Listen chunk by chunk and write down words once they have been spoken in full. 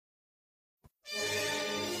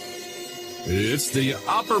It's the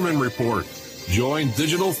Opperman Report. Join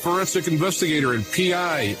digital forensic investigator and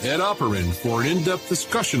PI Ed Opperman for an in-depth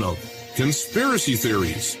discussion of conspiracy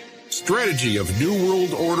theories, strategy of New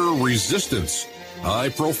World Order resistance,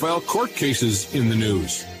 high-profile court cases in the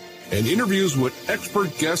news, and interviews with expert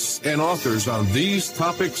guests and authors on these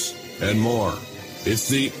topics and more. It's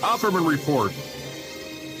the Opperman Report.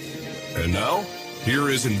 And now, here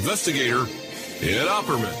is investigator Ed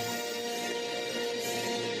Opperman.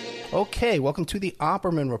 Okay, welcome to the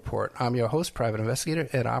Opperman Report. I'm your host, Private Investigator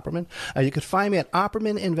Ed Opperman. You can find me at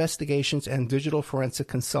Opperman Investigations and Digital Forensic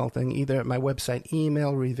Consulting, either at my website,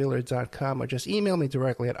 emailrevealer.com, or just email me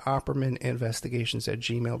directly at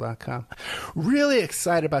oppermaninvestigations@gmail.com. Really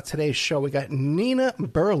excited about today's show. We got Nina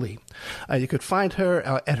Burleigh. You could find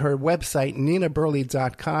her at her website,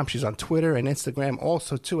 ninaburleigh.com. She's on Twitter and Instagram,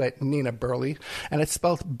 also too at Nina Burleigh, and it's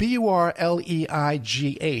spelled Burleigh.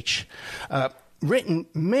 Written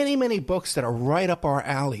many books that are right up our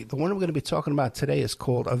alley. The one we're going to be talking about today is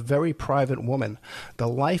called A Very Private Woman, The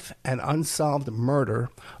Life and Unsolved Murder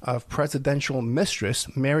of Presidential Mistress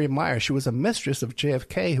Mary Meyer. She was a mistress of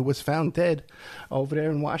JFK who was found dead over there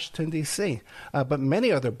in Washington, D.C. But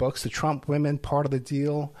many other books, The Trump Women, Part of the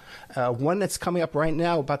Deal, one that's coming up right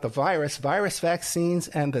now about the virus vaccines,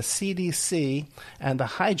 and the CDC, and the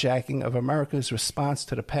hijacking of America's response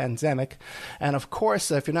to the pandemic. And of course,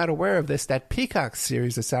 if you're not aware of this, that Peacock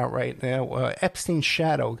series that's out right now, Epstein's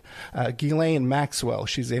Shadow, Ghislaine Maxwell.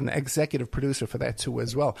 She's an executive producer for that too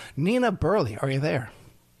as well. Nina Burleigh, are you there?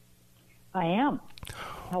 I am.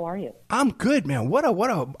 How are you? I'm good, man. What a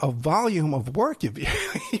volume of work you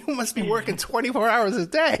must be working 24 hours a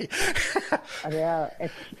day. Yeah,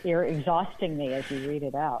 you're exhausting me as you read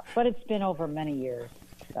it out. But it's been over many years,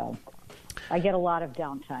 so I get a lot of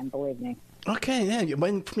downtime, believe me. Okay, yeah.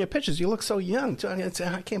 From your pictures, you look so young.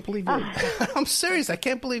 I can't believe you. I'm serious. I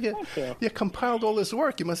can't believe you compiled all this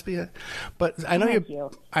work. You must be but I know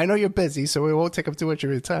I know you're busy, so we won't take up too much of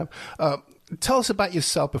your time. Tell us about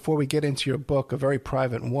yourself before we get into your book, A Very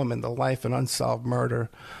Private Woman, The Life and Unsolved Murder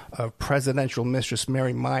of Presidential Mistress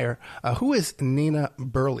Mary Meyer. Who is Nina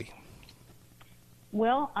Burleigh?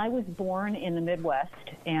 Well, I was born in the Midwest,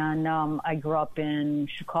 and I grew up in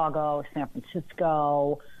Chicago, San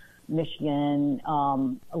Francisco, Michigan,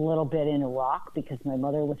 a little bit in Iraq because my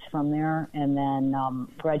mother was from there, and then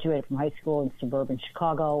graduated from high school in suburban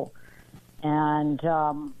Chicago, and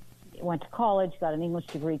went to college, got an English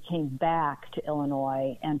degree, came back to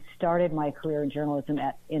Illinois, and started my career in journalism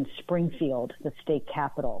in Springfield, the state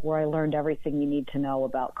capital, where I learned everything you need to know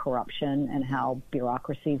about corruption and how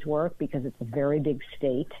bureaucracies work, because it's a very big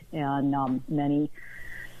state, and many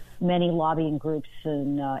lobbying groups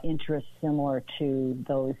and interests similar to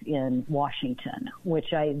those in Washington,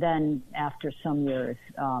 which I then, after some years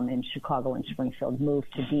in Chicago and Springfield,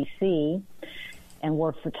 moved to D.C. and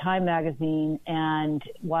worked for Time magazine. And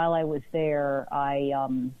while I was there, I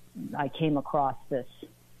came across this.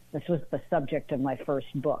 This was the subject of my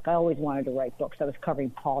first book. I always wanted to write books. I was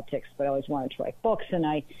covering politics, but I always wanted to write books. And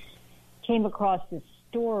I came across this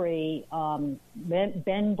story, Ben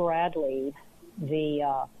Bradlee,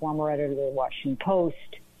 the former editor of the Washington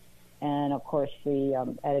Post, and of course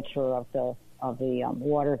the editor of the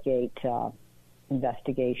Watergate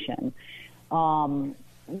investigation,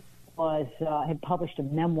 had published a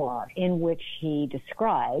memoir in which he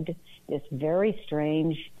described this very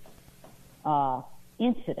strange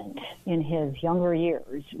incident in his younger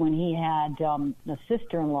years when he had a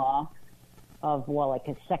sister-in-law of, like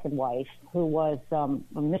his second wife, who was a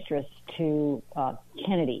mistress to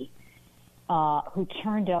Kennedy, who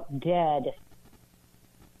turned up dead.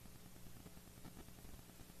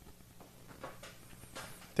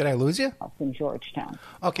 Did I lose you? In Georgetown.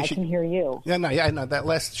 Okay, I can hear you. Yeah, no. That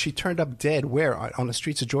last, she turned up dead where? On the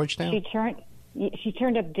streets of Georgetown? She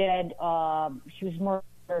turned up dead. She was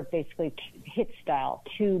murdered basically hit style,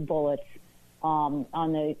 2 bullets on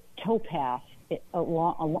the towpath,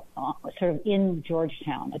 sort of in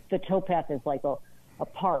Georgetown. The towpath is like a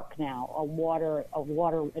park now,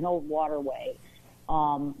 an old waterway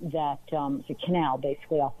that's a canal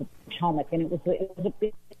basically off the Potomac, and it was a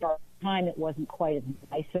big time. It wasn't quite as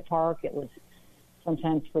nice a park. It was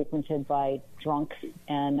sometimes frequented by drunks,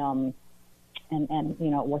 and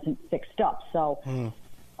it wasn't fixed up. So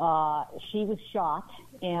she was shot,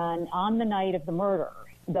 and on the night of the murder,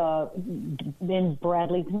 in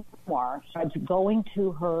Bradley's memoir, starts going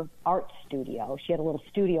to her art studio. She had a little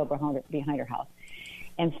studio behind her house,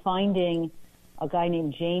 and finding a guy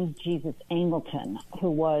named James Jesus Angleton, who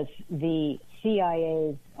was the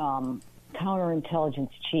CIA's counterintelligence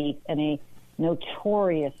chief and a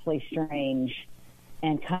notoriously strange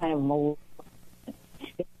and kind of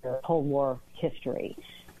Cold War history.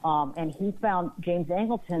 And he found James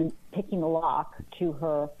Angleton picking the lock to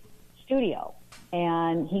her studio.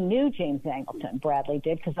 And he knew James Angleton, Bradley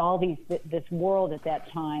did, because this world at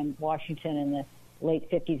that time, Washington in the late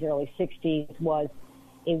 50s, early 60s, was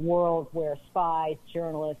a world where spies,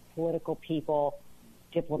 journalists, political people,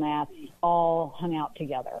 diplomats all hung out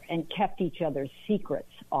together and kept each other's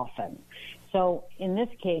secrets often. So in this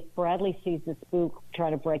case, Bradley sees the spook try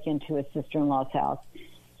to break into his sister-in-law's house.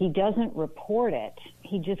 He doesn't report it.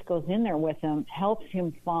 He just goes in there with him, helps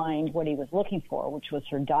him find what he was looking for, which was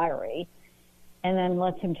her diary, and then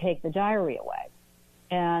lets him take the diary away.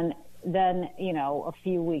 And then, a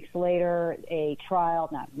few weeks later,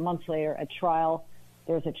 months later,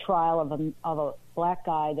 there's a trial of a black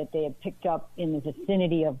guy that they had picked up in the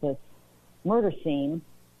vicinity of this murder scene,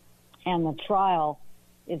 and the trial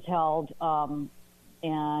is held,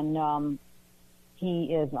 and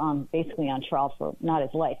he is basically on trial for not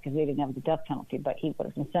his life because they didn't have the death penalty, but he would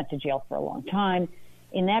have been sent to jail for a long time.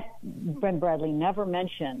 In that, Ben Bradley never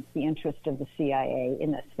mentions the interest of the CIA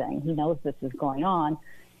in this thing. He knows this is going on,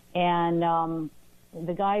 and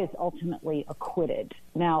the guy is ultimately acquitted.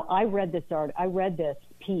 Now, I read this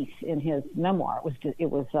piece in his memoir.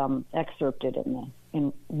 It was excerpted in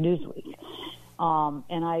Newsweek,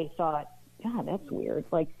 and I thought, God, that's weird.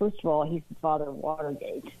 Like, first of all, he's the father of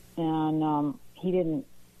Watergate, and he didn't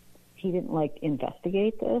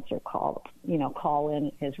investigate this or call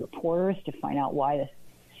in his reporters to find out why this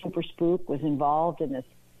super spook was involved in this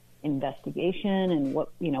investigation, and why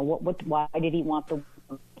did he want the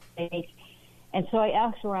case? And so I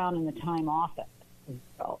asked around in the Time office,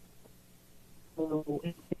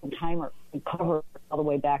 timer covered all the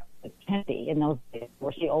way back to Kennedy, and those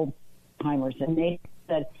were the old timers, and they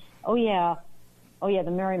said, "Oh yeah,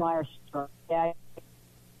 the Mary Meyer story. Yeah,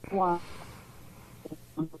 I'm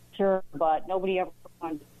sure, but nobody ever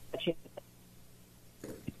wanted to touch it."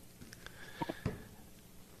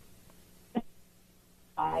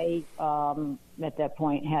 I, at that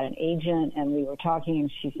point, had an agent, and we were talking,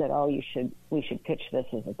 and she said, "Oh, we should pitch this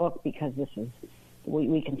as a book because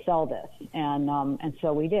we can sell this," and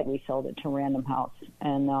so we did. We sold it to Random House,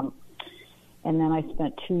 and then I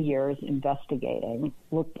spent 2 years investigating,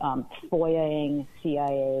 FOIAing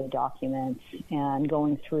CIA documents, and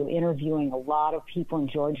going through interviewing a lot of people in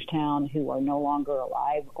Georgetown who are no longer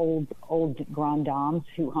alive, old grand dames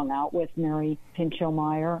who hung out with Mary Pinchot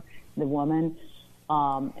Meyer, the woman.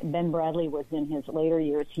 Ben Bradley was in his later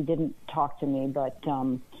years. He didn't talk to me, but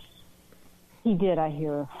he did. I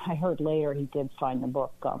heard later he did find the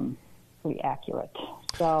book pretty accurate.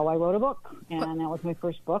 So I wrote a book, and that was my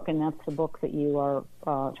first book, and that's the book that you are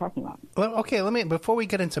talking about. Well, okay, before we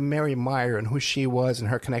get into Mary Meyer and who she was and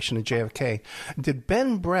her connection to JFK, did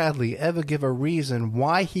Ben Bradley ever give a reason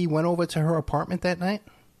why he went over to her apartment that night?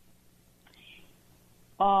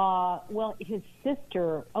 Well, his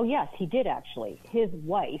sister, oh yes, he did actually. His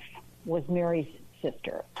wife was Mary's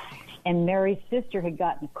sister, and Mary's sister had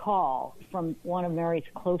gotten a call from one of Mary's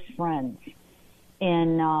close friends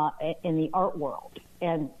in the art world,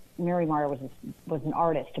 and Mary Meyer was an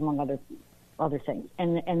artist among other things,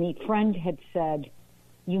 and the friend had said,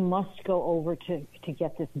 "You must go over to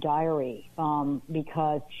get this diary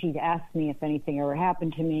because she'd asked me if anything ever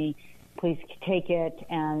happened to me. Please take it,"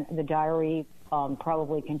 and the diary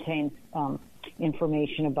probably contains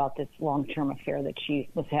information about this long-term affair that she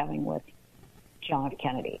was having with John F.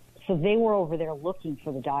 Kennedy. So they were over there looking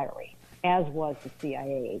for the diary, as was the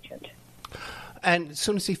CIA agent. And as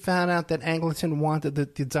soon as he found out that Angleton wanted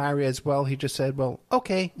the diary as well, he just said, "Well,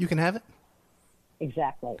 okay, you can have it."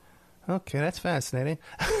 Exactly. Okay, that's fascinating.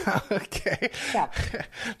 Okay. Yeah.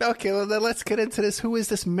 Okay, well, then let's get into this. Who is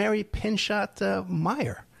this Mary Pinchot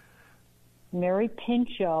Meyer? Mary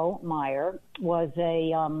Pinchot Meyer was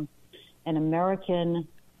an American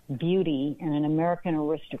beauty and an American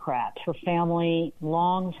aristocrat. Her family,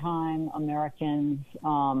 longtime Americans,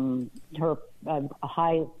 her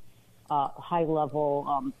high-level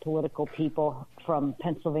political people from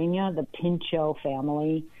Pennsylvania. The Pinchot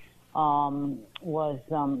family was,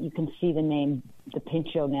 you can see the name, the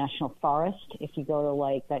Pinchot National Forest, if you go to,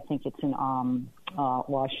 I think it's in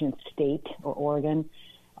Washington State or Oregon.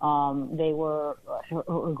 They were,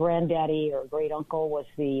 her granddaddy or great uncle was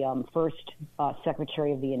the first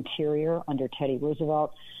Secretary of the Interior under Teddy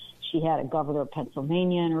Roosevelt. She had a governor of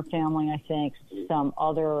Pennsylvania in her family, I think, some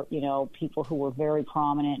other, people who were very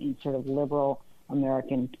prominent in sort of liberal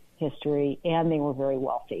American history, and they were very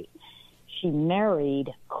wealthy. She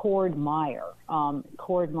married Cord Meyer.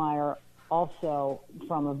 Cord Meyer, also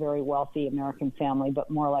from a very wealthy American family, but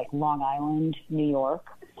more like Long Island, New York.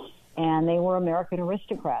 And they were American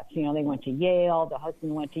aristocrats. You know, they went to Yale. The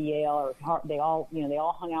husband went to Yale. Or they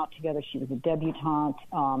all hung out together. She was a debutante.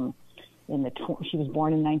 She was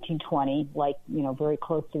born in 1920, like, you know, very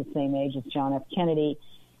close to the same age as John F. Kennedy.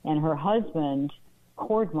 And her husband,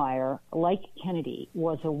 Cord Meyer, like Kennedy,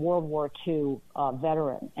 was a World War II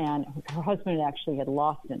veteran. And her husband actually had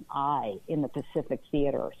lost an eye in the Pacific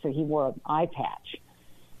Theater, so he wore an eye patch.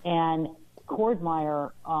 And Cord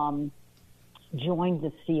Meyer joined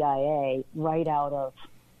the CIA right out of,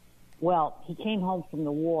 well, he came home from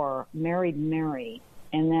the war, married Mary,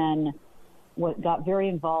 and then got very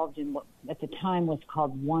involved in what at the time was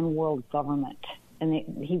called one world government. And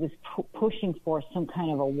he was pushing for some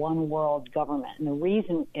kind of a one world government. And the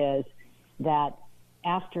reason is that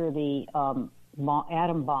after the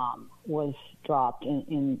atom bomb was dropped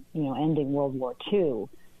in ending World War II,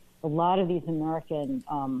 a lot of these American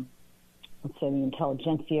let's say the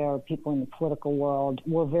intelligentsia or people in the political world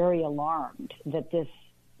were very alarmed that that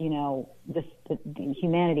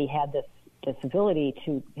humanity had this ability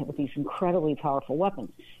to have these incredibly powerful weapons.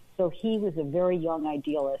 So he was a very young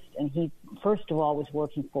idealist, and he first of all was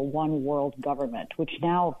working for one world government, which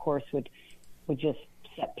now, of course, would just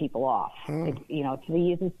set people off. The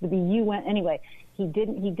UN. Anyway, he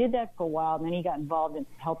did that for a while, and then he got involved in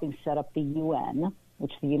helping set up the UN,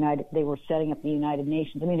 which they were setting up the United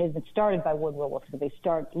Nations. I mean, it had been started by Woodrow Wilson, but they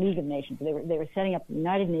started League of Nations. They were setting up the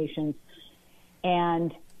United Nations,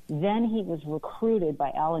 and then he was recruited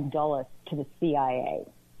by Allen Dulles to the CIA,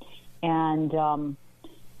 and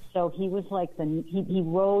so he was like he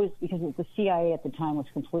rose because the CIA at the time was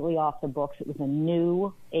completely off the books. It was a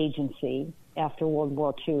new agency after World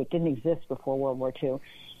War II. It didn't exist before World War II.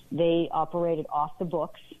 They operated off the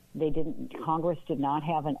books. Congress did not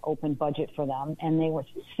have an open budget for them, and they were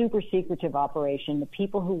super secretive operation. The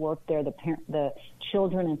people who worked there, the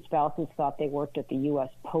children and spouses thought they worked at the U.S.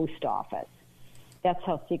 Post Office. That's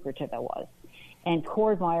how secretive it was. And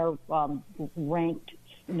Cord Meyer ranked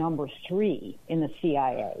number 3 in the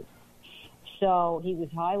CIA. So he was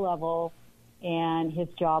high level, and his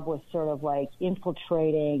job was sort of like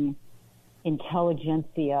infiltrating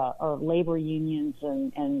intelligentsia or labor unions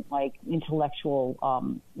and like intellectual,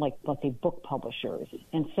 like let's say book publishers.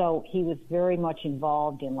 And so he was very much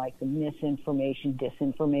involved in like the misinformation,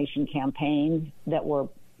 disinformation campaigns that were,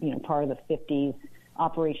 part of the 50s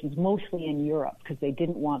operations, mostly in Europe, because they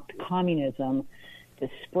didn't want communism to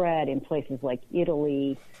spread in places like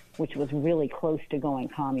Italy, which was really close to going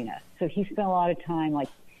communist. So he spent a lot of time like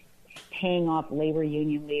paying off labor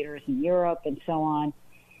union leaders in Europe and so on.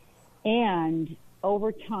 And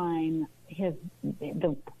over time,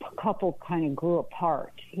 the couple kind of grew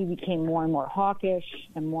apart. He became more and more hawkish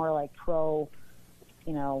and more like pro,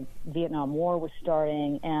 Vietnam War was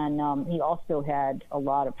starting. And he also had a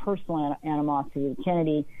lot of personal animosity with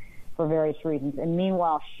Kennedy for various reasons. And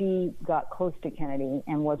meanwhile, she got close to Kennedy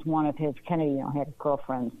and was one of his, Kennedy, had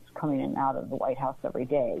girlfriends coming in and out of the White House every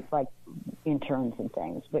day, like interns and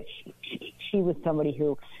things. But she was somebody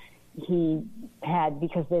who he had,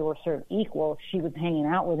 because they were sort of equal, she was hanging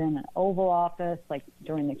out with him in Oval Office, like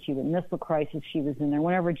during the Cuban Missile Crisis, she was in there.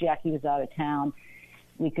 Whenever Jackie was out of town,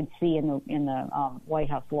 we could see in the White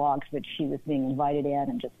House logs that she was being invited in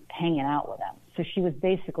and just hanging out with him. So she was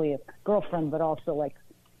basically a girlfriend, but also like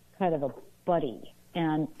kind of a buddy,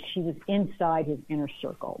 and she was inside his inner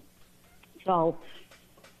circle. So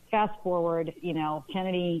fast forward,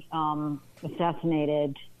 Kennedy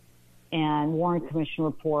assassinated, and Warren Commission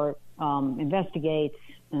report investigates,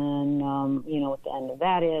 and what the end of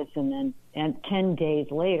that is, and 10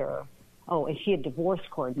 days later, and she had divorced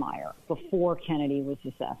Cord Meyer before Kennedy was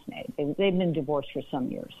assassinated. They've been divorced for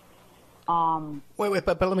some years. Wait,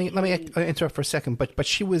 but let me interrupt for a second. But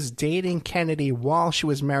she was dating Kennedy while she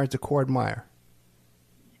was married to Cord Meyer.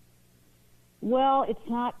 Well, it's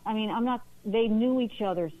not. I mean, I'm not. They knew each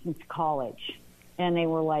other since college, and they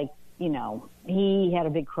were like, he had a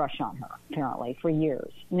big crush on her apparently for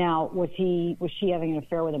years. Now, was she having an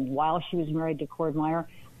affair with him while she was married to Cord Meyer?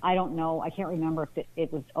 I don't know. I can't remember if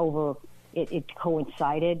it was over. It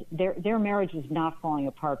coincided. Their marriage was not falling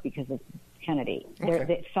apart because of Kennedy. Okay.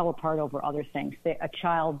 They fell apart over other things. They had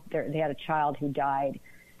a child who died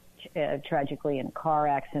tragically in a car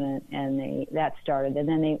accident, and that started. And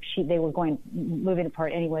then they were moving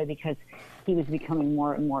apart anyway because he was becoming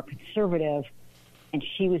more and more conservative, and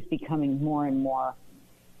she was becoming more and more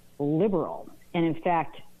liberal. And in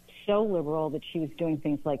fact, so liberal that she was doing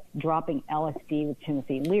things like dropping LSD with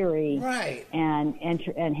Timothy Leary, right, and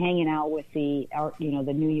hanging out with the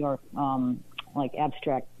New York like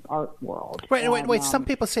abstract art world. Right. Wait. Some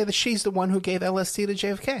people say that she's the one who gave LSD to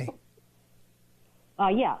JFK.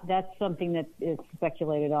 Yeah, that's something that is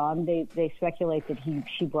speculated on. They speculate that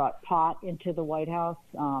she brought pot into the White House.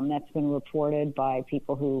 That's been reported by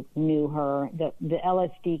people who knew her. The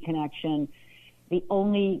LSD connection, the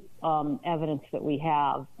only evidence that we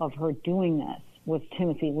have of her doing this was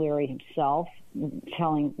Timothy Leary himself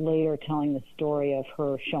telling the story of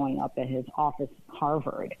her showing up at his office at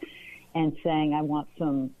Harvard and saying, I want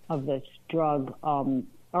some of this drug,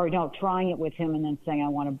 trying it with him and then saying, I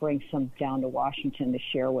want to bring some down to Washington to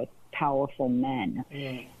share with powerful men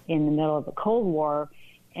in the middle of the Cold War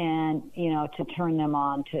and, to turn them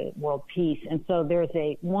on to world peace. And so there's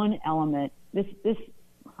one element,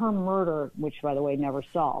 her murder, which by the way, never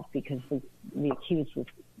solved because the accused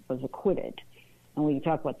was acquitted. And we can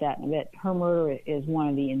talk about that in a bit. Her murder is one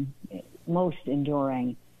of the most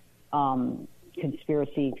enduring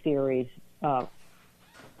conspiracy theories. And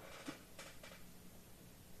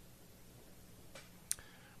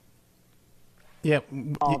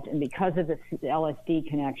because of the LSD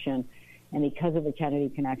connection and because of the Kennedy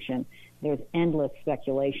connection, there's endless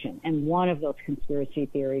speculation. And one of those conspiracy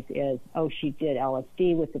theories is, she did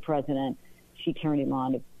LSD with the president. She turned him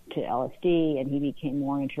on to LSD, and he became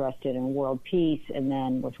more interested in world peace and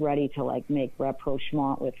then was ready to make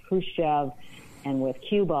rapprochement with Khrushchev and with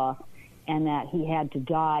Cuba, and that he had to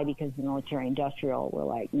die because the military industrial were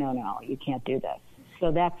like, no, you can't do this.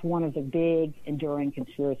 So that's one of the big enduring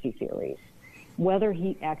conspiracy theories. Whether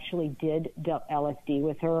he actually did LSD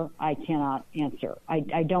with her, I cannot answer.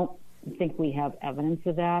 I don't think we have evidence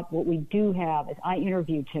of that. What we do have is I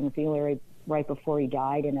interviewed Timothy Leary right before he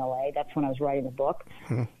died in L.A. That's when I was writing the book.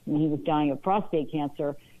 And he was dying of prostate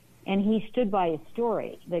cancer. And he stood by his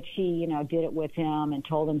story that she, did it with him and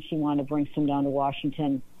told him she wanted to bring some down to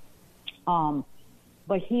Washington.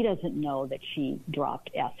 But he doesn't know that she dropped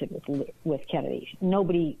acid with Kennedy.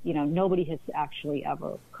 Nobody has actually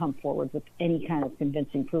ever come forward with any kind of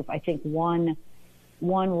convincing proof. I think one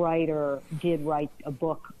writer did write a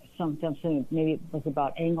book, something maybe it was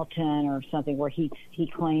about Angleton or something, where he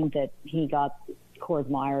claimed that he got Cord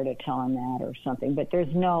Meyer to tell him that or something. But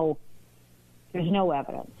there's no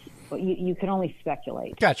evidence. But you can only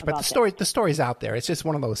speculate. Gotcha. But the story's out there. It's just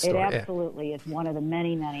one of those stories. It absolutely is one of the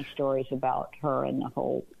many, many stories about her and the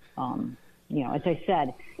whole, as I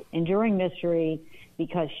said, enduring mystery,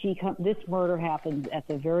 because this murder happened at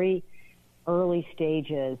the very early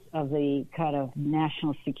stages of the kind of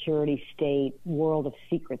national security state world of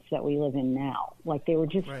secrets that we live in now. Like they were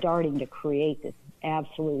just starting to create this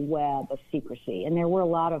absolute web of secrecy. And there were a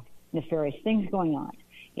lot of nefarious things going on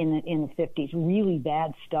in the 50s, really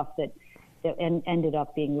bad stuff that ended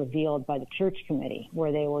up being revealed by the church committee,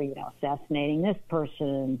 where they were, assassinating this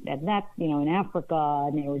person and that, in Africa,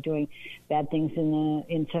 and they were doing bad things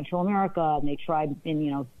in Central America, and they tried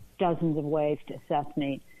in, dozens of ways to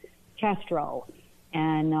assassinate Castro,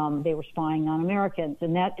 and they were spying on Americans,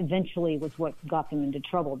 and that eventually was what got them into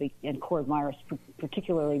trouble, and Cord Meyer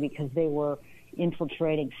particularly, because they were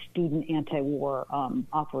infiltrating student anti-war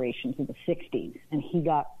operations in the 60s, and he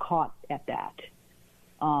got caught at that.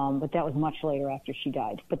 But that was much later after she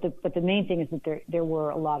died. But the main thing is that there were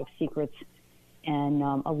a lot of secrets and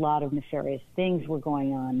a lot of nefarious things were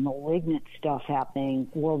going on, malignant stuff happening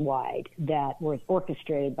worldwide that was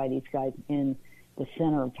orchestrated by these guys in the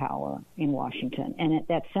center of power in Washington. And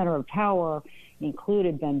that center of power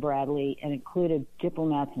included Ben Bradley and included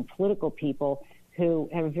diplomats and political people who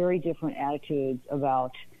have very different attitudes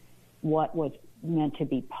about what was meant to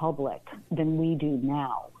be public than we do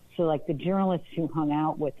now. So like the journalists who hung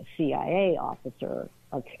out with the CIA officer,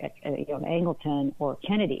 Angleton or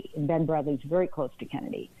Kennedy, and Ben Bradley's very close to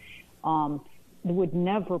Kennedy, would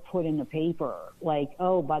never put in the paper like,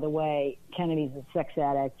 oh, by the way, Kennedy's a sex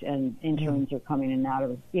addict and interns are coming in and out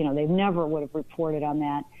of, they never would have reported on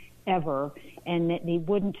that ever. And they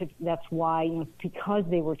wouldn't have, that's why, because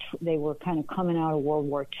they were kind of coming out of World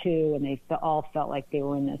War II, and they all felt like they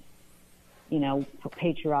were in this,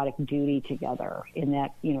 patriotic duty together in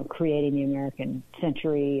that, creating the American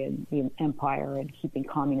century and the empire and keeping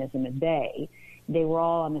communism at bay. They were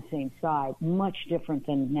all on the same side, much different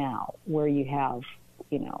than now, where you have,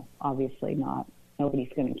 obviously nobody's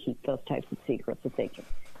going to keep those types of secrets. If they can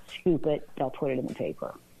scoop it, they'll put it in the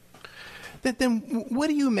paper. Then what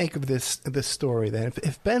do you make of this story then?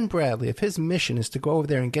 If Ben Bradley, if his mission is to go over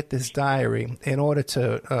there and get this diary in order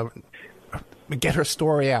to get her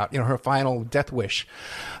story out, her final death wish,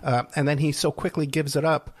 and then he so quickly gives it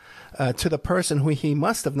up to the person who he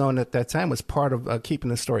must have known at that time was part of keeping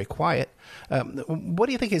the story quiet. What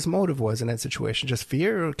do you think his motive was in that situation? Just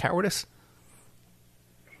fear or cowardice?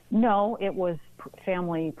 No, it was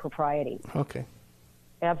family propriety. Okay.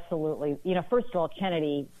 Absolutely. First of all,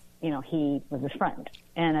 Kennedy he was his friend.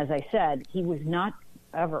 And as I said, he was not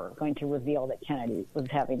ever going to reveal that Kennedy was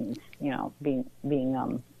having, being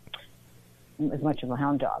as much of a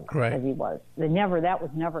hound dog as he was. That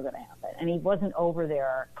was never going to happen. And he wasn't over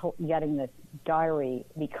there getting this diary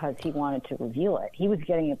because he wanted to reveal it. He was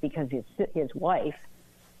getting it because his wife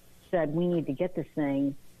said, we need to get this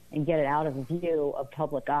thing and get it out of view of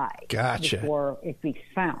public eye before it be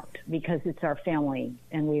found, because it's our family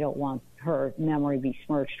and we don't want her memory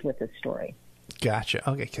besmirched with this story. Gotcha.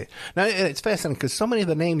 Okay. Now, it's fascinating because so many of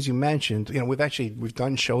the names you mentioned, we've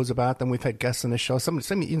done shows about them. We've had guests on the show. Some of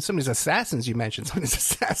these assassins you mentioned, some of these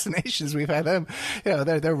assassinations, we've had them,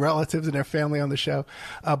 their relatives and their family on the show.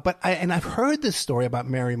 But I've heard this story about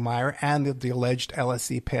Mary Meyer and the alleged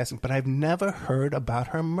LSD passing, but I've never heard about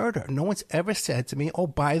her murder. No one's ever said to me, oh,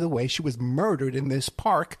 by the way, she was murdered in this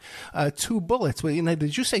park, 2 bullets. Well,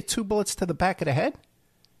 did you say 2 bullets to the back of the head?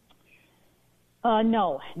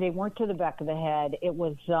 No, they weren't to the back of the head. It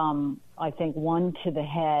was, I think, 1 to the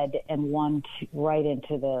head and 1 right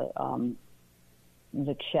into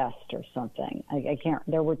the chest or something. I can't.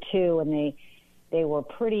 There were 2, and they were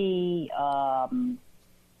pretty,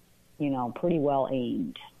 pretty well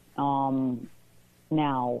aimed.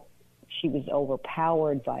 Now, she was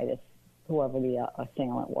overpowered by this, whoever the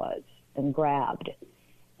assailant was, and grabbed.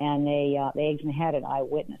 And they even had an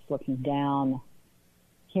eyewitness looking down,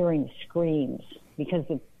 hearing the screams, because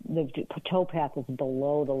the towpath is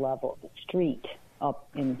below the level of the street up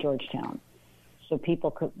in Georgetown. So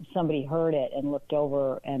somebody heard it and looked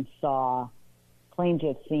over and claimed to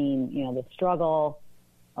have seen, the struggle,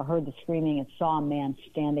 or heard the screaming and saw a man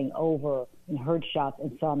standing over, and heard shots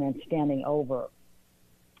and saw a man standing over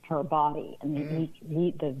her body. And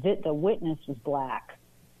the witness was black,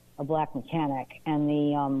 a black mechanic, and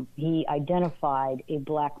he identified a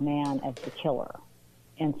black man as the killer.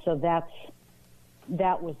 And so that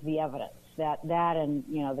was the evidence. That and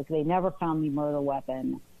they never found the murder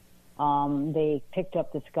weapon. They picked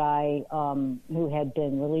up this guy who had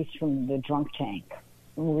been released from the drunk tank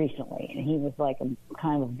recently, and he was like a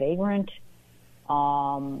kind of a vagrant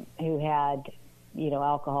who had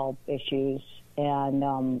alcohol issues,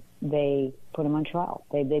 and they put him on trial.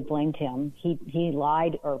 They blamed him. He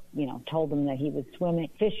lied, or told them that he was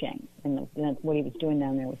fishing, and what he was doing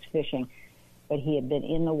down there was fishing. But he had been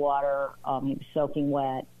in the water. He was soaking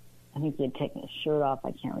wet. I think he had taken his shirt off.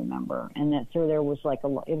 I can't remember. And so there was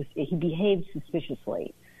he behaved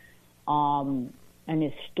suspiciously. And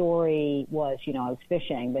his story was, I was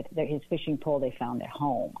fishing, but his fishing pole they found at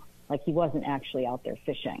home. Like, he wasn't actually out there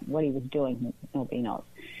fishing. What he was doing, nobody knows.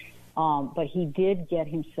 But he did get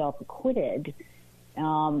himself acquitted,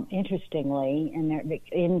 interestingly. And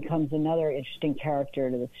in comes another interesting character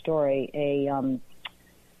to the story, a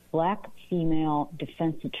black female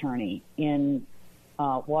defense attorney in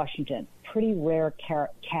Washington. Pretty rare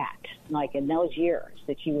cat, like in those years,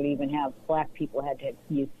 that you would even have black people had to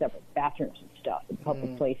use separate bathrooms and stuff in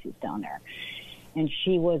public places down there. And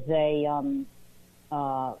she was a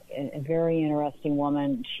very interesting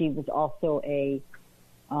woman. She was also a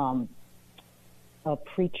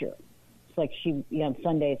preacher. It's like on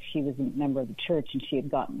Sundays she was a member of the church, and she had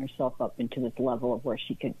gotten herself up into this level of where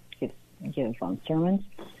she could give sermons.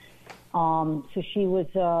 So she was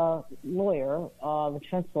a lawyer, a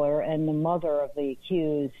defense lawyer, and the mother of the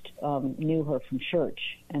accused knew her from church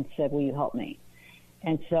and said, will you help me?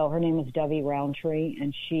 And so her name was Debbie Roundtree,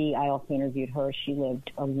 and I also interviewed her. She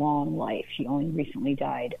lived a long life. She only recently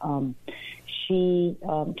died. She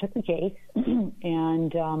took the case,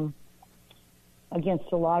 and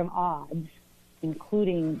against a lot of odds,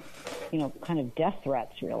 including, kind of death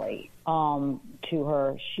threats, really, to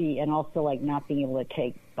her. And also, not being able to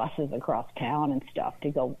take buses across town and stuff to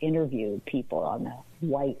go interview people on the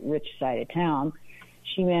white, rich side of town.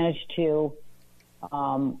 She managed to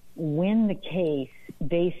win the case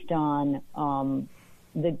based on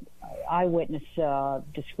the eyewitness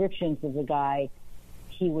descriptions of the guy.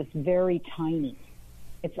 He was very tiny.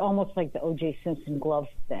 It's almost like the O.J. Simpson glove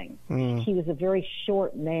thing. He was a very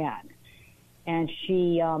short man. And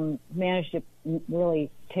she managed to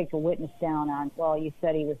really take a witness down on, well, you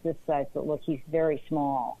said he was this size, but look, he's very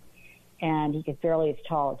small. And he was barely as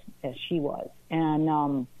tall as she was.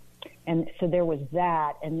 And so there was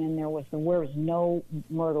that, and then there was no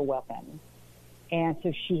murder weapon. And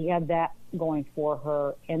so she had that going for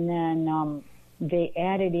her. And then they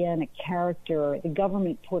added in a character, the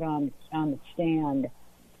government put on the stand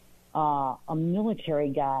a military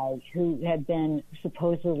guy who had been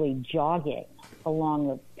supposedly jogging along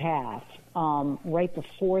the path right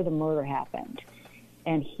before the murder happened.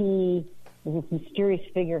 And he was this mysterious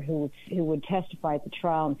figure who would testify at the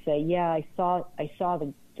trial and say, yeah, I saw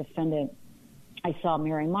the defendant. I saw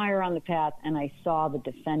Mary Meyer on the path, and I saw the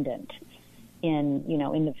defendant in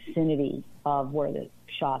the vicinity of where the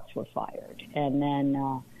shots were fired. And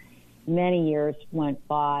then many years went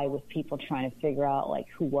by with people trying to figure out, like,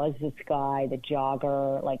 who was this guy, the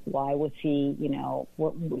jogger, like, why was he,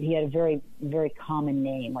 he had a very, very common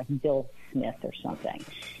name, like Bill Smith or something.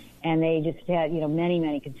 And they just had, many,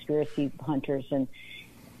 many conspiracy hunters and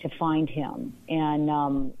to find him.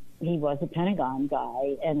 And he was a Pentagon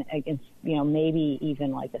guy, and against, maybe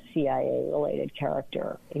even like a CIA-related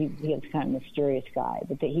character. He was kind of a mysterious guy,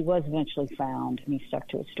 but he was eventually found, and he stuck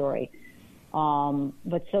to his story.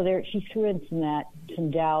 But so there, she threw in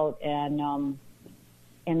some doubt, and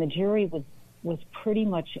the jury was pretty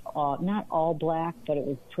much not all black, but it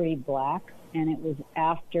was pretty black, and it was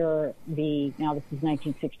after now this is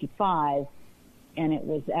 1965, and it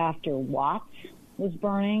was after Watts was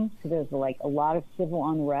burning, so there's like a lot of civil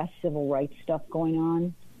unrest, civil rights stuff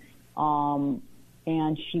going on,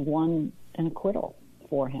 and she won an acquittal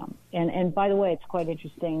for him. And by the way, it's quite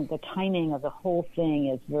interesting. The timing of the whole thing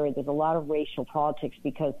is there's a lot of racial politics,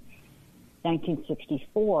 because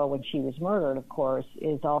 1964, when she was murdered, of course,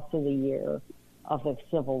 is also the year of the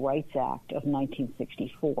Civil Rights Act of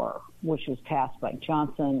 1964, which was passed by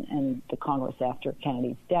Johnson and the Congress after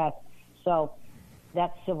Kennedy's death. So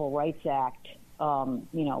that Civil Rights Act,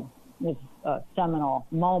 was a seminal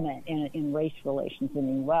moment in race relations in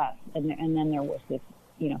the U.S. And then there was this,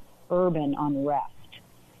 urban unrest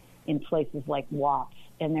in places like Watts,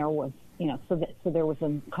 and there was, so there was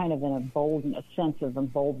a kind of a sense of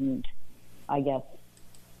emboldened, I guess,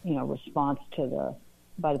 response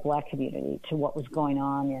by the black community to what was going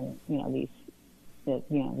on in,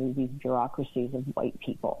 these bureaucracies of white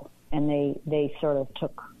people, and they sort of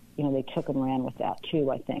took and ran with that too,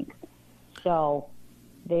 I think. So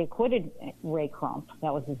they acquitted Ray Crump,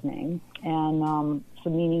 that was his name, and so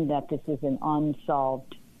meaning that this is an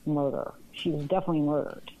unsolved murder. She was definitely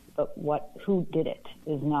murdered, but who did it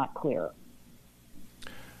is not clear.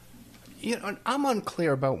 I'm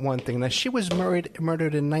unclear about one thing. That she was murdered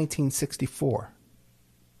in 1964.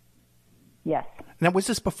 Yes. Now, was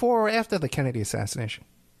this before or after the Kennedy assassination?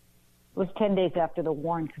 It was 10 days after the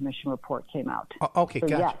Warren Commission report came out. Okay, so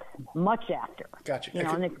gotcha. Yes, much after. Gotcha.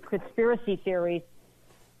 And the conspiracy theories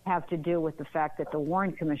have to do with the fact that the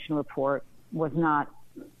Warren Commission report was not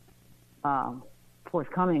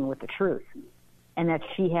forthcoming with the truth, and that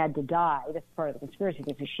she had to die. That's part of the conspiracy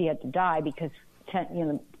theory. She had to die because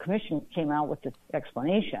the commission came out with this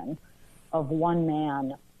explanation of one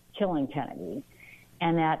man killing Kennedy,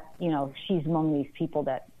 and that she's among these people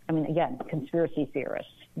that, again, conspiracy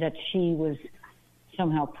theorists, that she was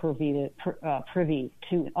somehow privy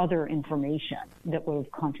to other information that would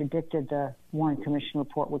have contradicted the Warren Commission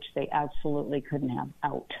report, which they absolutely couldn't have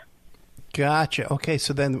out. Gotcha. Okay,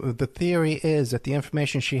 so then the theory is that the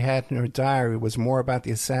information she had in her diary was more about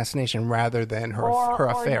the assassination rather than her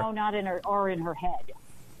affair. Or no, not in her, or in her head,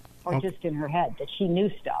 or just in her head, that she knew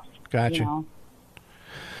stuff. Gotcha.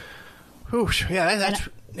 Whoosh. Yeah, that's.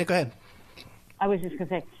 Go ahead. I was just going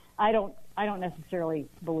to say, I don't necessarily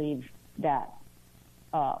believe that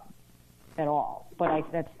at all, but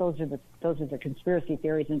those are the conspiracy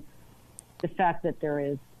theories, and the fact that there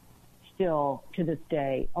is still to this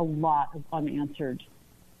day a lot of unanswered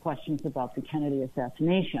questions about the Kennedy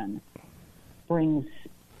assassination brings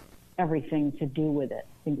everything to do with it,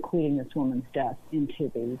 including this woman's death,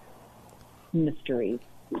 into the mystery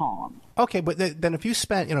column. Okay, but then if you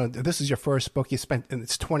spent, this is your first book, and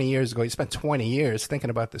it's 20 years ago, you spent 20 years thinking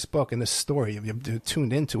about this book and this story, you've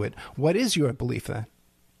tuned into it. What is your belief then?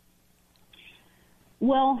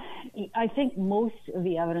 Well, I think most of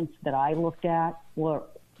the evidence that I looked at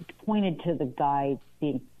pointed to the guy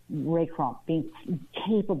Ray Crump being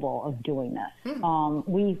capable of doing this.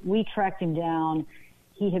 We tracked him down.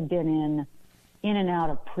 He had been in and out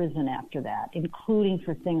of prison after that, including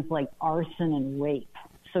for things like arson and rape.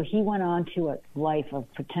 So he went on to a life of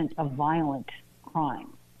violent crime.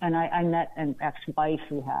 And I met an ex-wife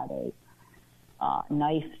who had a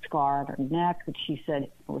knife scar on her neck that she said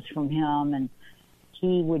was from him, and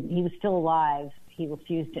he was still alive. He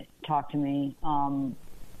refused to talk to me.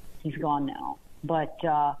 He's gone now. But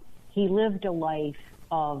he lived a life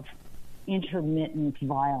of intermittent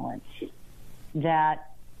violence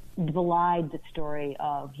that belied the story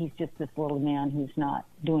of he's just this little man who's not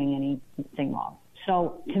doing anything wrong.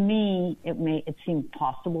 So to me, it seemed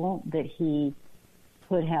possible that he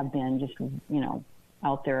could have been just,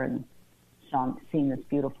 out there and seeing this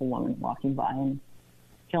beautiful woman walking by and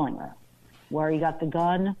killing her. Where he got the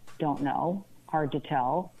gun, don't know. Hard to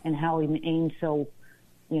tell. And how he aimed so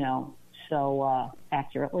so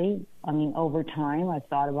accurately. I mean, over time, I've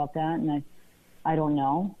thought about that, and I don't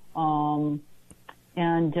know.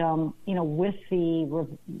 With the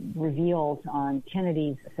reveals on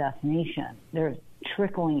Kennedy's assassination, they're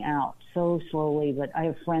trickling out so slowly, but I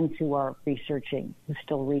have friends who are who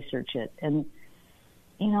still research it. And,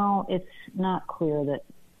 it's not clear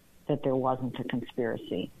that there wasn't a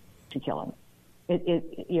conspiracy to kill him.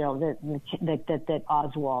 That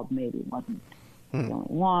Oswald maybe wasn't the only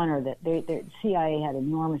one, or that the CIA had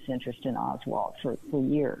enormous interest in Oswald for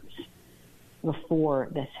years before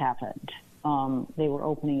this happened. They were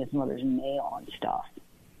opening his mother's mail and stuff.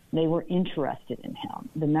 They were interested in him.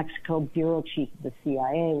 The Mexico bureau chief of the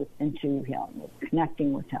CIA was into him, was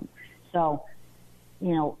connecting with him. So,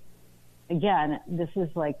 again, this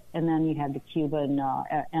is like, and then you had the Cuban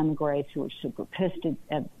emigres who were super pissed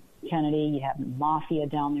at Kennedy. You had the mafia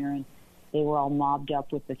down there, and they were all mobbed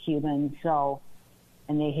up with the Cubans. So,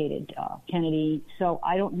 and they hated Kennedy. So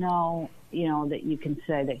I don't know, that you can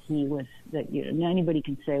say that anybody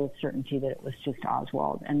can say with certainty that it was just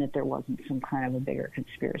Oswald and that there wasn't some kind of a bigger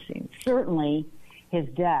conspiracy. Certainly, his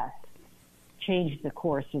death changed the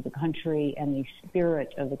course of the country and the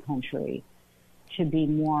spirit of the country to be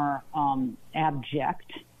more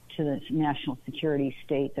abject to the national security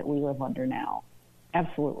state that we live under now.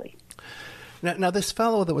 Absolutely. Now this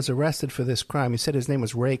fellow that was arrested for this crime, you said his name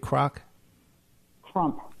was Ray Crump?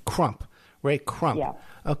 Ray Crump. Yeah.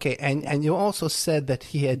 Okay, and you also said that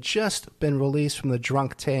he had just been released from the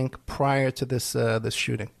drunk tank prior to this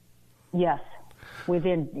shooting. Yes, he'd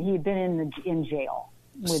been in jail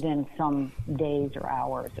within some days or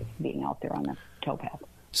hours of being out there on the towpath.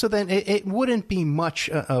 So then it wouldn't be much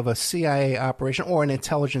of a CIA operation or an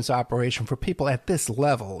intelligence operation for people at this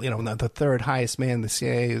level. The third highest man in the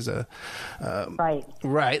CIA is right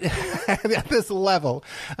at this level.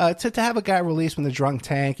 To have a guy released from the drunk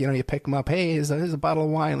tank, you pick him up. Hey, here's a bottle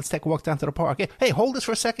of wine. Let's take a walk down to the park. Hey, hold this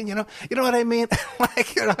for a second. You know what I mean?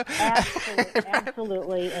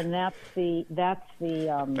 Absolutely. And that's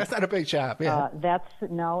not a big job. Yeah.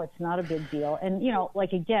 It's not a big deal. And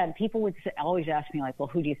again, people would always ask me well,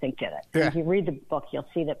 who do you think did it? Yeah. If you read the book, you'll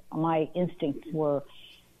see that my instincts were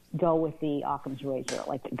go with the Occam's razor.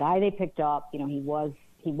 Like the guy they picked up, he was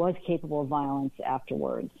capable of violence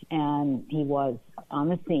afterwards, and he was on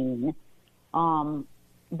the scene.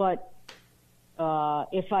 But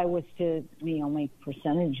if I was to, make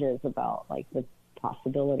percentages about the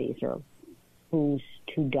possibilities or who's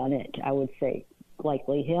done it, I would say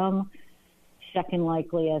likely him. Second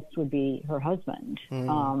likeliest would be her husband,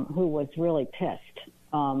 who was really pissed.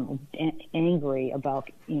 Angry about,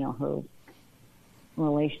 her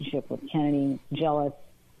relationship with Kennedy,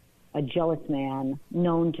 a jealous man,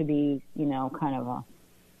 known to be, kind of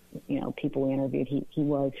people we interviewed, he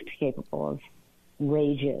was capable of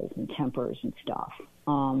rages and tempers and stuff.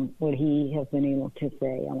 Would he have been able to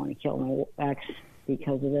say, I want to kill my ex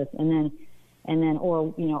because of this? And then,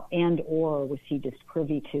 or was he just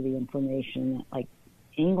privy to the information that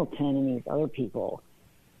Angleton and these other people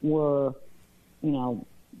were,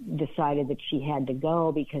 decided that she had to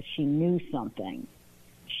go because she knew something.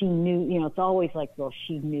 She knew, it's always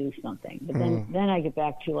she knew something. But then I get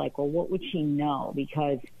back to what would she know?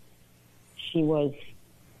 Because she was,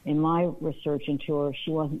 in my research into her, she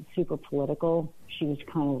wasn't super political. She was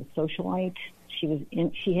kind of a socialite. She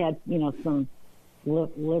had, some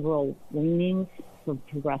liberal leanings, some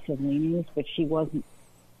progressive leanings, but she wasn't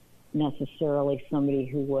necessarily somebody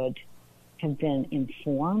who would have been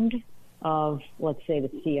informed of, let's say,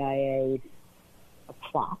 the CIA's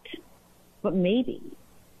plot. But maybe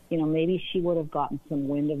she would have gotten some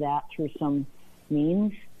wind of that through some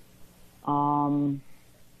means. I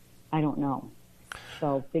don't know.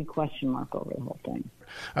 So big question mark over the whole thing.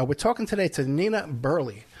 We're talking today to Nina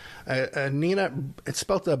Burleigh. Nina, it's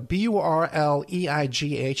spelled Burleigh,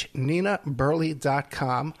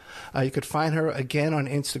 ninaburleigh.com. You could find her again on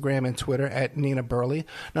Instagram and Twitter at Nina Burleigh.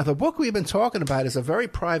 Now, the book we've been talking about is A Very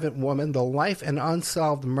Private Woman, The Life and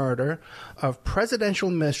Unsolved Murder of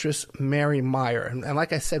Presidential Mistress Mary Meyer. And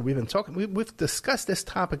like I said, we've discussed this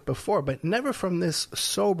topic before, but never from this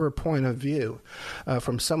sober point of view,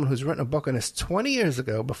 from someone who's written a book on this 20 years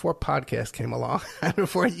ago, before podcasts came along, and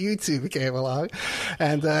before YouTube came along,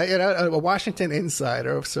 and a Washington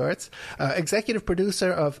insider of sorts, executive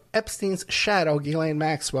producer of Epstein's Shadow, Ghislaine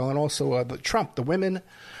Maxwell, and also the women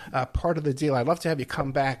part of the deal. I'd love to have you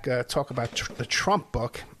come back, talk about the Trump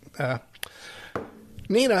book.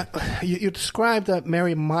 Nina, you described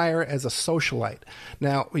Mary Meyer as a socialite.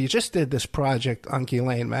 Now, you just did this project on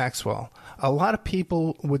Ghislaine Maxwell. A lot of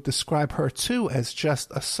people would describe her, too, as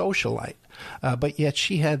just a socialite. But yet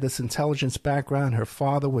she had this intelligence background. Her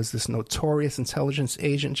father was this notorious intelligence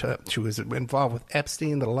agent. She was involved with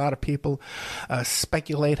Epstein, that a lot of people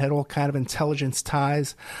speculate had all kind of intelligence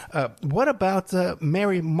ties. What about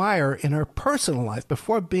Mary Meyer in her personal life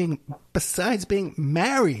besides being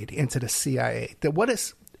married into the CIA? What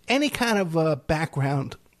is any kind of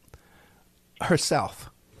background herself?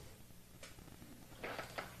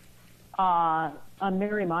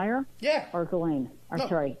 Mary Meyer? Yeah. Or Ghislaine? No.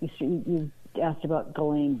 Sorry, you asked about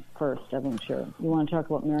Ghislaine first, I wasn't sure. You want to talk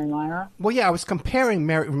about Mary Meyer? Well, yeah, I was comparing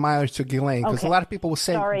Mary Meyer to Ghislaine because a lot of people will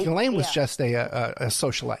say Ghislaine was just a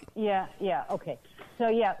socialite. Yeah, okay. So,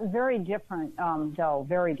 yeah, very different, though,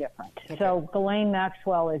 very different. Okay. So Ghislaine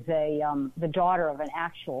Maxwell is the daughter of an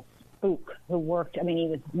actual spook who worked, I mean, he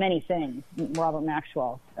was many things, Robert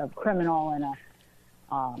Maxwell, a criminal and a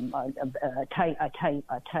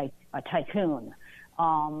tycoon,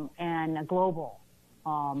 and a global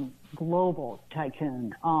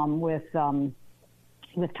tycoon with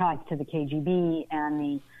ties to the KGB and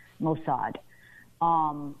the Mossad.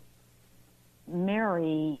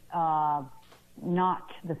 Mary,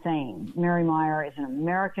 not the same. Mary Meyer is an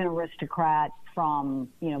American aristocrat from,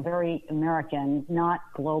 very American, not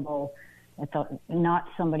global. Not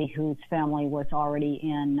somebody whose family was already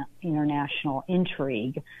in international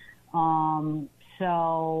intrigue.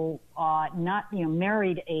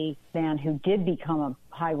 Married a man who did become a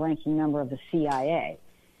high-ranking member of the CIA.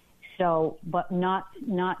 So, but not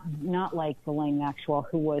like Ghislaine Maxwell,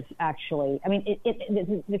 who was actually. I mean,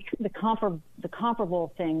 the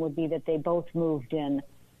comparable thing would be that they both moved in,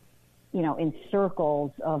 in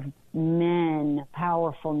circles of men,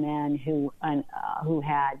 powerful men who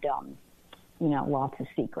had. Lots of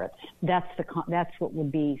secrets. That's what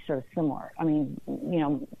would be sort of similar. I mean,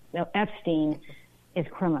 Epstein is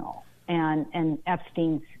criminal, and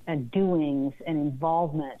Epstein's doings and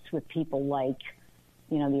involvements with people like,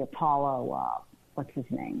 the Apollo, what's his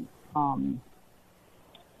name?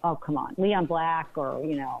 Leon Black, or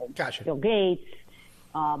Gotcha. Bill Gates,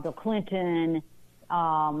 Bill Clinton.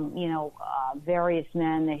 Various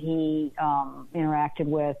men that he interacted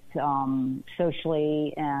with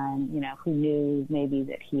socially, and who knew maybe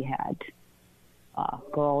that he had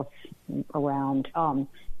girls around.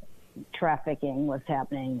 Trafficking was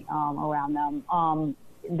happening around them.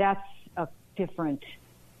 That's a different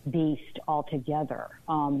beast altogether.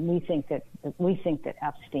 We think that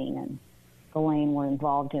Epstein and Ghislaine were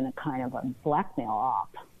involved in a kind of a blackmail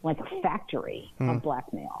op, like a factory of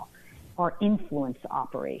blackmail or influence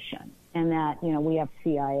operation. And that, we have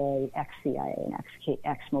CIA, ex-CIA, and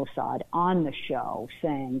ex-Mossad on the show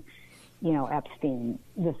saying, Epstein,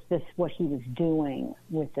 this what he was doing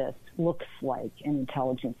with this looks like an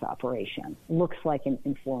intelligence operation, looks like an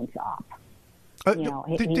influence op.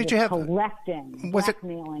 Did you have collecting,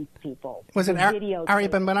 blackmailing people? Was it Ari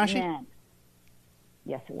Ben-Banashi?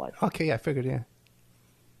 Yes, it was. Okay, yeah, I figured, yeah.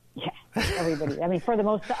 Yeah, everybody. I mean, on the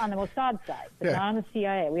Mossad side, but not on the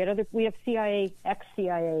CIA. We have CIA,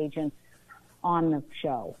 ex-CIA agents on the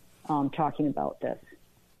show talking about this.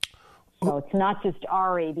 So it's not just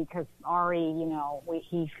Ari, because Ari,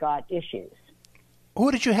 he's got issues.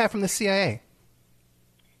 Who did you have from the CIA?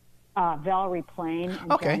 Valerie Plame and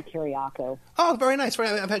John Kiriakou. Oh, very nice.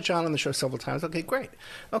 I've had John on the show several times. Okay, great.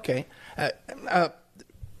 Okay.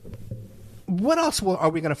 What else are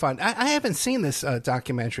we going to find? I haven't seen this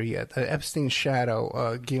documentary yet, Epstein's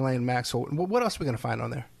Shadow, Ghislaine Maxwell. What else are we going to find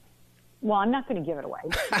on there? Well, I'm not going to give it away.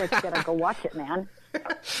 But you got to go watch it, man.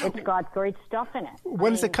 It's got great stuff in it.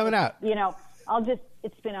 When is it coming out?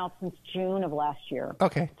 It's been out since June of last year.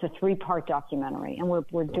 Okay. It's a 3-part documentary, and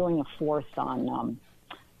we're doing a 4th on,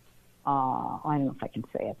 I don't know if I can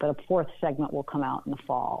say it, but a 4th segment will come out in the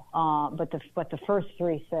fall. But the first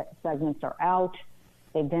 3 segments are out.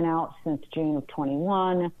 They've been out since June of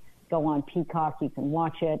 21. Go on Peacock, you can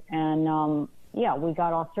watch it. And, we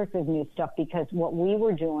got all sorts of new stuff, because what we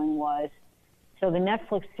were doing was, so the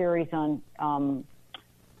Netflix series on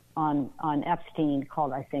Epstein,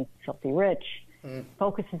 called, I think, Filthy Rich,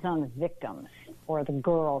 focuses on the victims, or the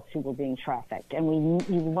girls who were being trafficked. And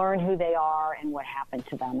you learn who they are and what happened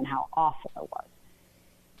to them and how awful it was.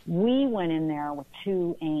 We went in there with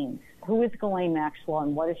 2 aims. Who is Ghislaine Maxwell,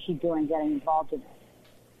 and what is she doing getting involved in this?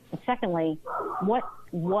 And secondly, what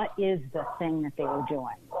is the thing that they were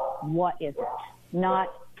doing? What is it? Not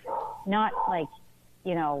like,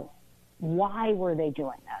 why were they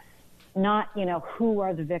doing this? Not, who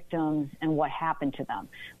are the victims and what happened to them,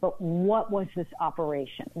 but what was this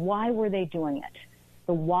operation? Why were they doing it?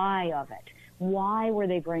 the why of it. Why were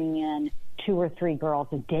they bringing in 2 or 3 girls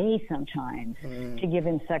a day sometimes to give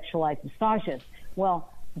him sexualized massages? Well,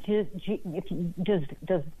 does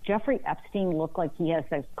Jeffrey Epstein look like he has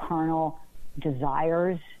those carnal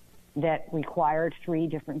desires that required 3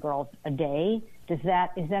 different girls a day? Is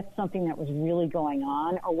that something that was really going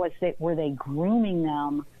on, or were they grooming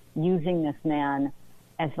them, using this man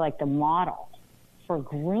as like the model for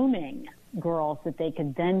grooming girls that they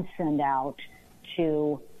could then send out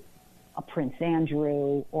to a Prince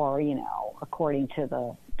Andrew, or, according to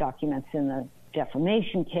the documents in the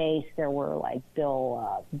defamation case, there were like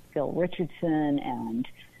Bill Richardson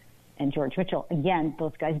and George Mitchell. Again,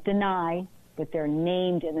 those guys deny, but they're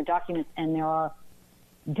named in the documents, and there are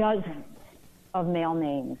dozens of male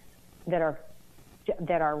names that are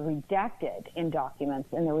redacted in documents,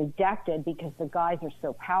 and they're redacted because the guys are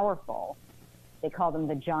so powerful. They call them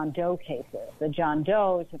the John Doe cases. The John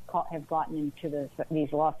Does have gotten into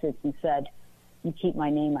these lawsuits and said, "You keep my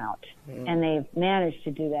name out," and they've managed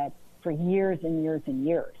to do that for years and years and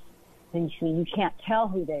years. And you can't tell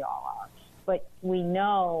who they all are, but we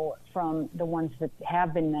know from the ones that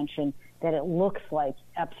have been mentioned that it looks like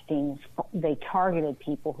they targeted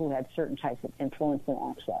people who had certain types of influence and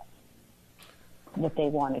access that they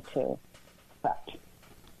wanted to affect.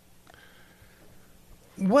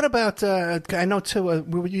 What about, I know, too,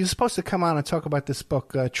 you're supposed to come on and talk about this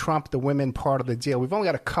book, Trump, the Women Part of the Deal. We've only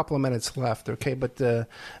got a couple of minutes left, okay? But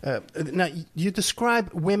now you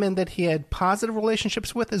describe women that he had positive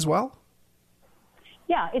relationships with as well?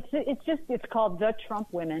 Yeah, it's called The Trump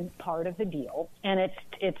Women Part of the Deal, and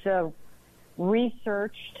it's a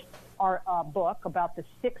researched book about the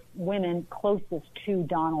 6 women closest to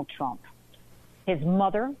Donald Trump. His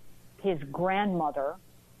mother, his grandmother,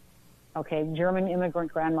 German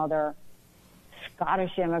immigrant grandmother,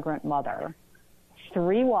 Scottish immigrant mother,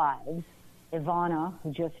 3 wives, Ivana,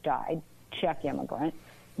 who just died, Czech immigrant,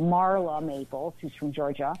 Marla Maples, who's from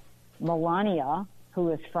Georgia, Melania, who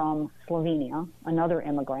is from Slovenia, another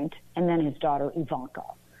immigrant, and then his daughter Ivanka.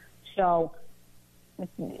 So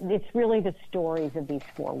it's really the stories of these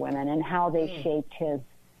 4 women and how they shaped his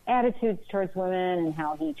attitudes towards women and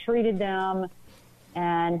how he treated them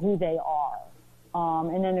and who they are.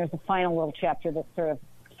 And then there's a final little chapter that sort of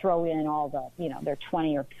throw in all the, there are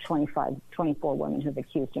 20 or 25, 24 women who've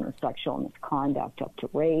accused him of sexual misconduct up to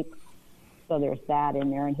rape. So there's that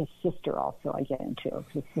in there. And his sister also I get into.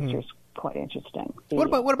 His sister's quite interesting.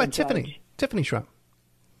 What about Tiffany? Tiffany Trump?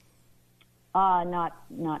 Not,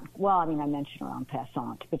 well, I mentioned her en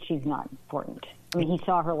passant, but she's not important. He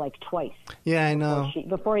saw her like twice. Yeah, I know.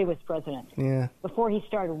 Before he was president. Yeah. Before he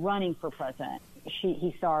started running for president,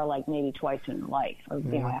 he saw her like maybe twice in her life, or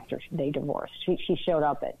after they divorced. She showed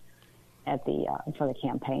up for the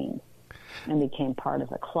campaign and became part of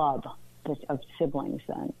the club of siblings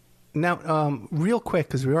then. Now, real quick,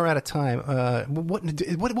 because we are out of time, what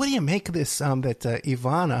do you make of this, that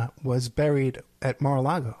Ivana was buried at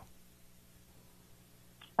Mar-a-Lago?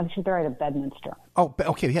 She's buried at Bedminster. Oh,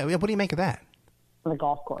 okay, yeah. What do you make of that? The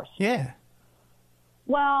golf course. Yeah.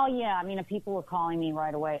 Well, yeah. People were calling me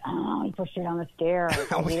right away. Oh, he pushed her down the stairs. He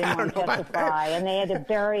didn't want to testify, and they had to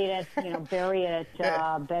bury it in the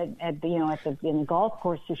golf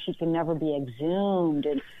course so she can never be exhumed.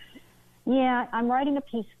 And yeah, I'm writing a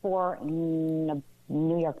piece for New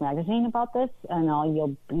York Magazine about this, and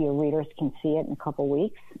your readers can see it in a couple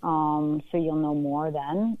weeks. So you'll know more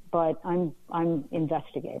then. But I'm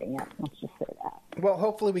investigating it. Let's just say that. Well,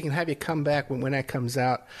 hopefully we can have you come back when that comes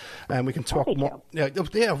out, and we can talk more. Yeah,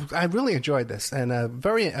 I really enjoyed this, and a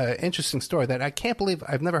very interesting story that I can't believe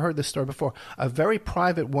I've never heard this story before. A very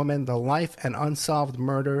private woman, the life and unsolved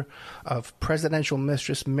murder of presidential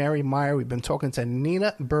mistress Mary Meyer. We've been talking to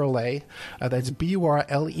Nina Burleigh. That's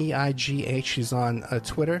Burleigh. She's on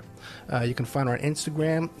Twitter. You can find her on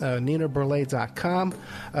Instagram, ninaburleigh.com.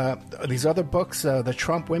 These other books, The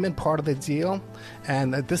Trump Women, Part of the Deal,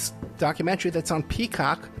 and this documentary that's on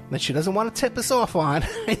Peacock that she doesn't want to tip us off on.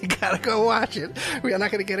 You gotta go watch it. We are not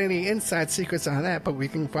going to get any inside secrets on that, but we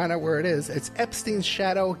can find out where it is. It's Epstein's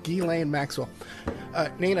Shadow, Ghislaine Maxwell.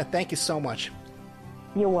 Nina, thank you so much.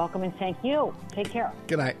 You're welcome, and thank you. Take care.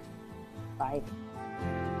 Good night. Bye.